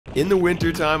In the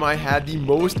wintertime, I had the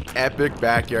most epic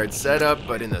backyard setup,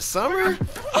 but in the summer,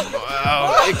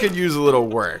 well, it could use a little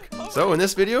work. So in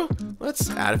this video, let's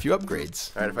add a few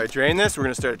upgrades. All right, if I drain this, we're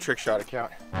gonna start a trick shot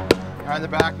account. Behind the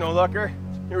back, no looker.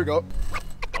 Here we go.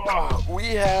 Oh, we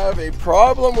have a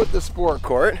problem with the sport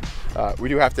court. We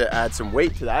do have to add some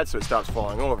weight to that so it stops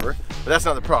falling over, but that's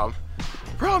not the problem.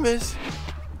 The problem is,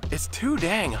 it's too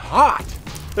dang hot.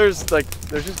 There's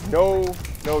just no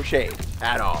shade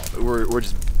at all. We're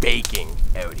just baking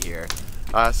out here.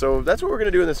 So that's what we're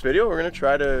gonna do in this video. We're gonna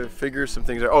try to figure some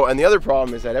things out. Oh, and the other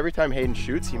problem is that every time Hayden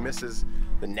shoots, he misses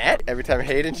the net every time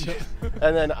Hayden shoots.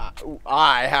 And then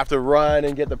I have to run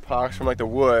and get the pucks from like the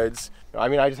woods. I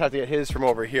mean, I just have to get his from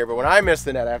over here, but when I miss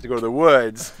the net, I have to go to the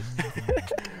woods.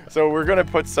 So we're gonna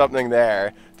put something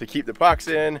there to keep the pucks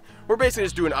in. We're basically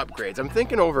just doing upgrades. I'm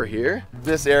thinking over here,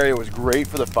 this area was great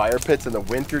for the fire pits in the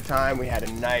winter time. We had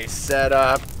a nice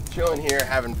setup, chilling here,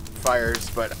 having fires,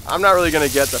 but I'm not really gonna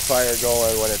get the fire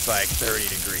going when it's like 30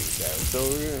 degrees out. So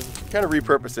we're gonna kind of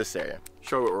repurpose this area.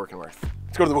 Show you what we're working with.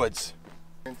 Let's go to the woods.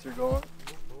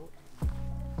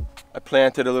 I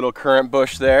planted a little currant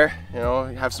bush there, you know,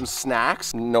 have some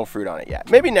snacks. No fruit on it yet.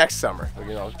 Maybe next summer,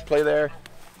 you know, play there,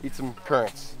 eat some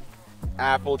currants.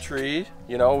 Apple tree,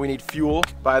 you know, we need fuel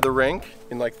by the rink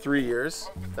in like 3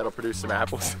 years. That'll produce some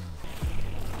apples.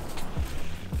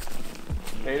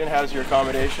 Hayden, how's your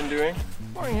accommodation doing?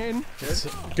 Morning, Hayden. It's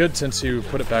good since you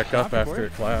put it back up after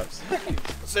it collapsed.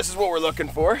 So this is what we're looking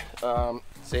for.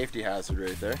 Safety hazard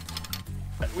right there.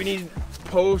 We need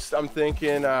posts, I'm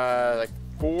thinking like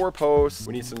 4 posts.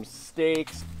 We need some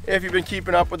stakes. If you've been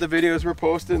keeping up with the videos we're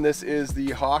posting, this is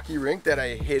the hockey rink that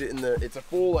I hit in the, it's a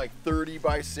full like 30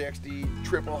 by 60,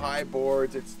 triple high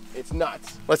boards. It's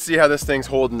nuts. Let's see how this thing's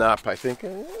holding up. I think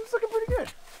it's looking pretty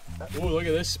good. Oh, look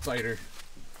at this spider.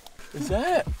 Is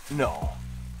that? No.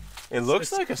 It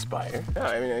looks like a spider. Yeah,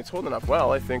 I mean, it's holding up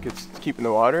well. I think it's keeping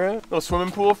the water out. Little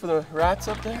swimming pool for the rats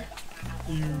up there.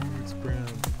 Ew, it's brown.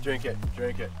 Drink it,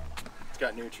 drink it. It's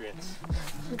got nutrients.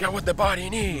 It's got what the body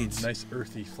needs. Nice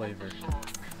earthy flavor.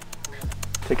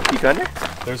 Take a peek under?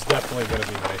 There's definitely gonna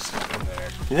be nice in there.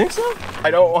 You think so?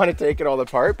 I don't want to take it all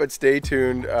apart, but stay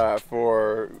tuned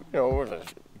for, you know, what is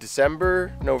it?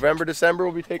 December, November, December,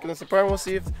 we'll be taking this apart and we'll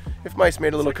see if mice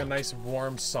made a little... It's like a nice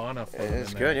warm sauna for them.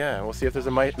 It's good, yeah. We'll see if there's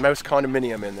a mouse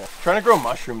condominium in there. Trying to grow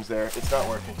mushrooms there, it's not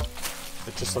working.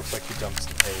 It just looks like you dumped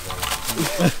some hay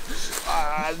there.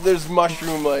 There's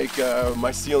mushroom like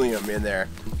mycelium in there.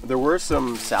 There were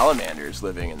some salamanders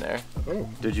living in there. Oh.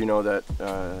 Did you know that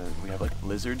we have like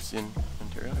lizards in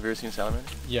Ontario? Have you ever seen a salamander?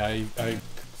 Yeah, I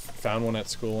found one at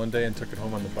school one day and took it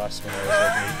home on the bus when I was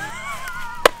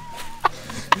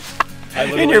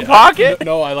like 8. In your pocket?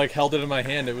 No, I like held it in my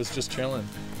hand. It was just chilling.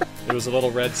 It was a little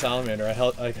red salamander. I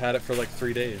had it for like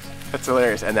 3 days. That's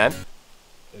hilarious. And then?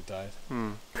 It died.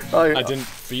 Oh, I didn't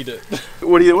feed it.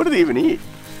 What do they even eat?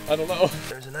 I don't know.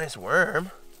 There's a nice worm.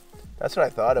 That's what I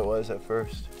thought it was at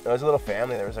first. It was a little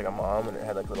family. There was like a mom and it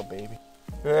had like a little baby.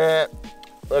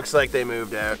 Looks like they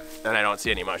moved out. And I don't see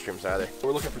any mushrooms either.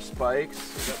 We're looking for spikes.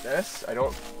 We got this. I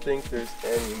don't think there's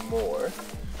any more.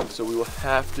 So we will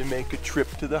have to make a trip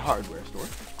to the hardware store.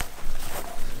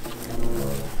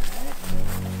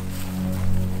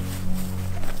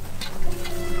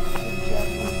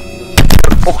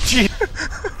 Oh gee!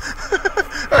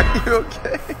 Are you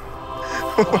okay?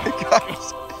 Oh my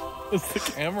gosh! Is the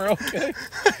camera okay?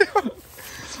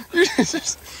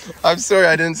 I'm sorry,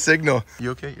 I didn't signal.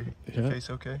 You okay? Your Yeah. face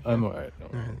okay? I'm alright. No,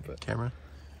 But camera?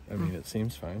 I mean, it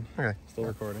seems fine. Okay. Still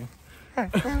recording.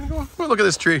 Alright, go look at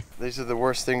this tree. These are the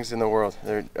worst things in the world.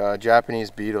 They're Japanese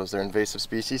beetles. They're invasive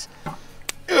species.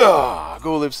 Ugh,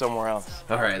 go live somewhere else.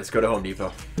 Alright, let's go to Home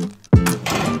Depot.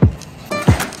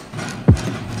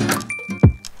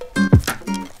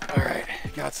 Alright,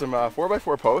 got some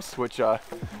 4x4 posts, which now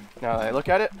that I look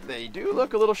at it, they do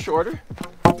look a little shorter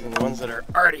than the ones that are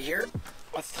already here.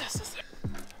 What's this?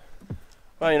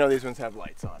 Well, you know, these ones have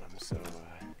lights on them, so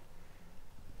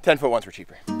 10-foot ones were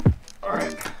cheaper.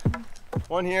 Alright,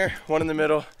 one here, one in the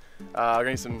middle. We're gonna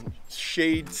need some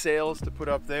shade sails to put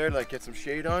up there, like get some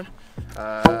shade on.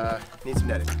 Need some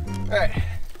netting. Alright,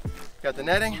 got the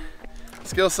netting,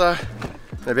 skill saw,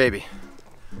 and a baby.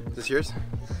 Is this yours?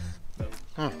 No.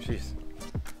 Oh, jeez.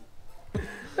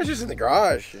 That's just in the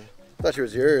garage. I thought it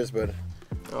was yours, but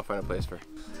I'll find a place for.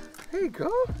 There you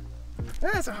go.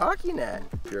 That's a hockey net.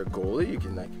 If you're a goalie, you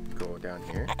can like go down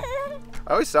here.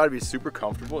 I always thought it'd be super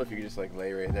comfortable if you could just like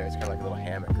lay right there. It's kind of like a little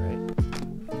hammock, right?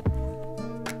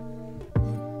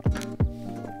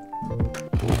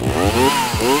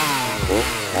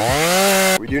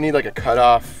 We do need like a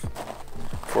cut-off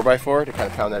 4x4 to kind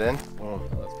of pound that in. Oh,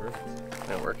 that's perfect.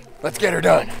 That'll work. Let's get her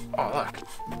done. Oh, look.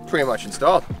 Pretty much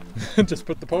installed. Just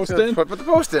put the post in? Put the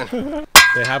post in.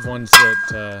 They have ones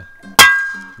that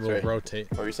will rotate.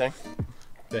 What were you saying?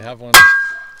 They have ones.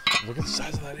 Look at the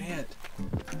size of that ant.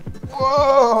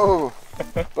 Whoa!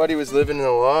 Buddy was living in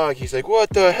a log. He's like, what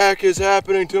the heck is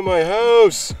happening to my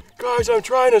house? Guys, I'm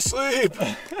trying to sleep.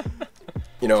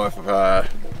 You know, if I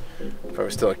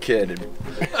was still a kid.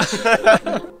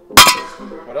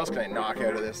 What else can I knock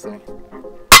out of this thing?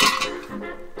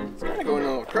 It's kind of going a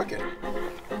little crooked.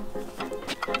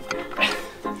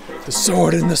 The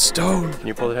sword in the stone. Can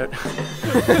you pull it out?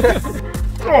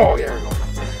 Oh, there we go.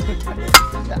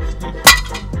 I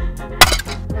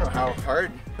don't know how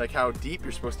hard, like how deep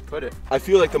you're supposed to put it. I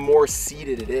feel like the more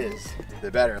seated it is, the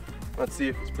better. Let's see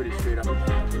if it's pretty straight up.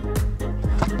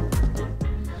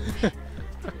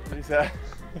 What is that?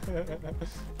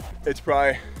 It's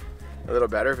probably a little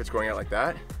better if it's going out like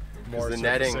that. More the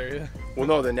netting. area. Well,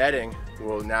 no, the netting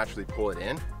will naturally pull it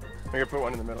in. I'm gonna put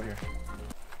one in the middle here.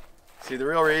 See, the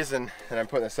real reason that I'm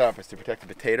putting this up is to protect the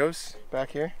potatoes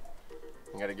back here.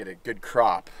 I gotta get a good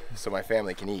crop so my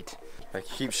family can eat. I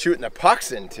keep shooting the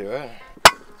pucks into it.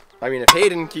 I mean, if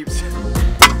Hayden keeps...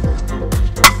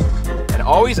 And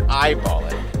always eyeball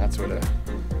it. That's what a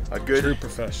good... True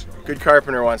professional. Good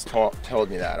carpenter once told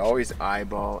me that. Always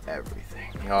eyeball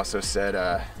everything. He also said,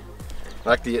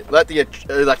 let the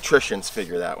electricians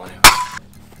figure that one out.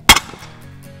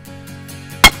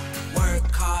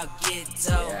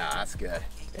 Yeah, that's good.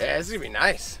 Yeah, this is gonna be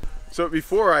nice. So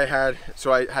before I had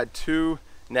two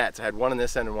nets. I had one on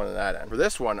this end and one on that end. For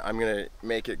this one, I'm gonna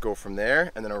make it go from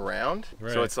there and then around.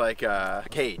 Right. So it's like a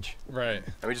cage. Right.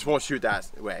 And we just won't shoot that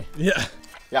way. Yeah.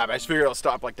 Yeah, but I just figured it'll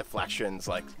stop like deflections,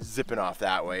 like zipping off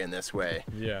that way and this way.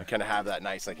 Yeah. Kind of have that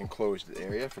nice like enclosed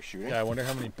area for shooting. Yeah, I wonder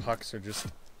how many pucks are just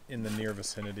in the near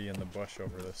vicinity in the bush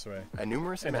over this way. A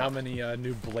numerous amount. And how many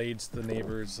new blades the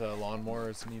neighbor's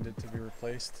lawnmowers needed to be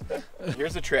replaced.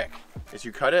 Here's the trick, is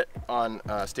you cut it on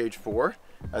stage 4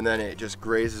 and then it just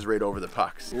grazes right over the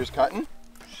pucks. You're just cutting,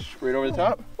 right over the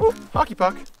top. Ooh, hockey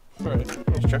puck. All right.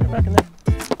 Just chuck it back in there.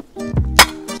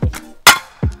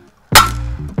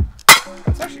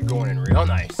 That's actually going in real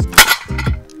nice.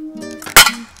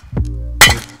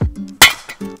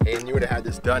 Hey, and you would have had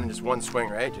this done in just one swing,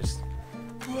 right? Just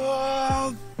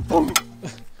boom.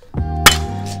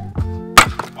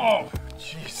 Oh,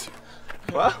 jeez.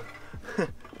 Well,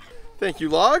 thank you,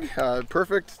 log.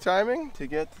 Perfect timing to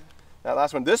get that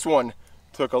last one. This one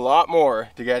took a lot more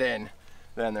to get in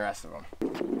than the rest of them.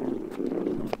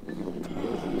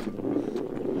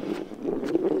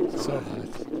 So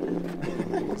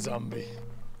hot. Zombie.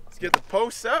 Let's get the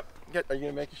posts up. Are you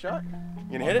gonna make a shot?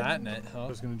 You gonna hit it? That net, huh? I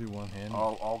was gonna do one hand.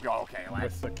 Oh, okay.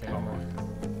 With the camera.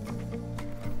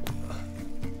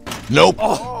 Nope.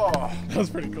 Oh, that was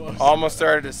pretty close. Almost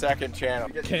started a second channel.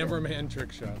 Cameraman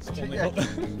trick shots. Yeah.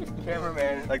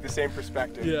 Cameraman, like the same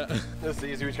perspective. Yeah. This is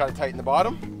easy. We just gotta tighten the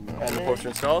bottom, and the poster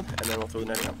installed, and then we'll throw the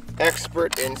netting up.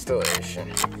 Expert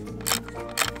installation.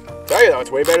 Tell you though, it's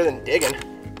way better than digging.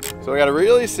 So we got a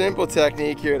really simple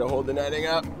technique here to hold the netting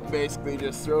up. Basically,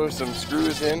 just throw some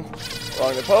screws in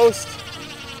along the post,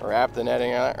 wrap the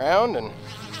netting around, and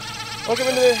hook them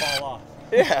into the. Fall off.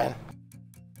 Yeah.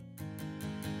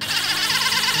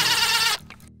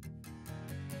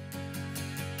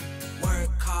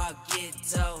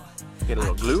 Get a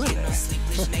little glue in there.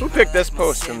 Who picked this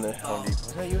post from the Home Depot?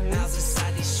 Is that you, Hayden? It's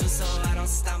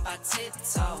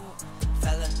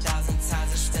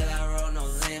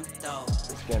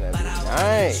gonna be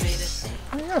nice.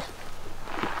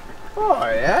 Oh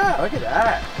yeah, look at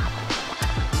that.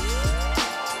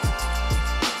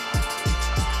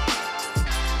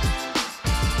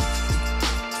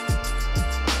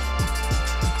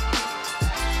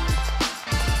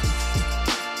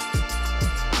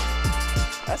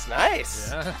 That's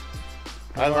nice. Yeah.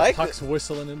 I like pucks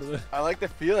whistling into the. I like the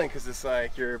feeling because it's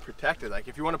like you're protected. Like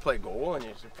if you want to play goal and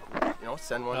you just,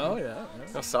 send one. Oh yeah.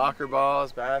 Soccer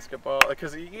balls, basketball.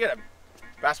 Because you get a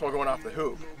basketball going off the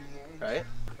hoop, right?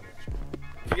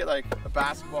 You get like a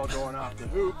basketball going off the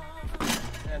hoop,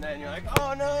 and then you're like,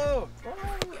 oh no! Oh,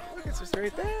 look, it's just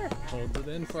right there. Holds it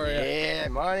in for you. Yeah,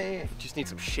 money. Just need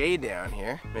some shade down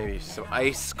here. Maybe some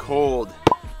ice cold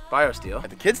BioSteel. Get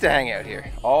the kids to hang out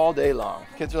here all day long.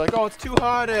 Kids are like, oh, it's too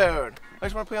hot out. I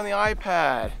just want to play on the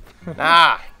iPad.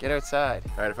 Nah, get outside.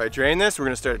 All right, if I drain this, we're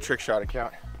gonna start a trick shot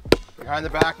account. Behind the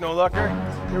back, no looker.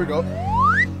 Here we go.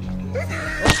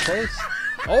 Oh, close.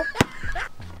 Oh.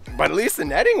 But at least the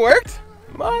netting worked.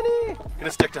 Money. Gonna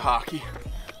stick to hockey.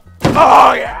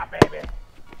 Oh yeah, baby.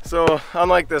 So,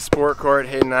 unlike the sport court,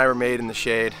 Hayden and I were made in the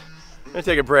shade. I'm gonna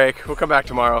take a break. We'll come back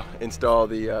tomorrow, install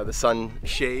the sun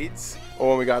shades. Oh,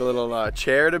 and we got a little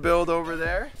chair to build over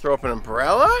there. Throw up an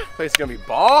umbrella. Place is gonna be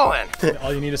ballin'.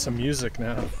 All you need is some music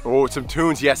now. Oh, some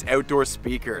tunes. Yes, outdoor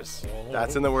speakers.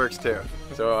 That's in the works too.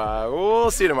 So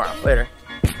we'll see you tomorrow. Later.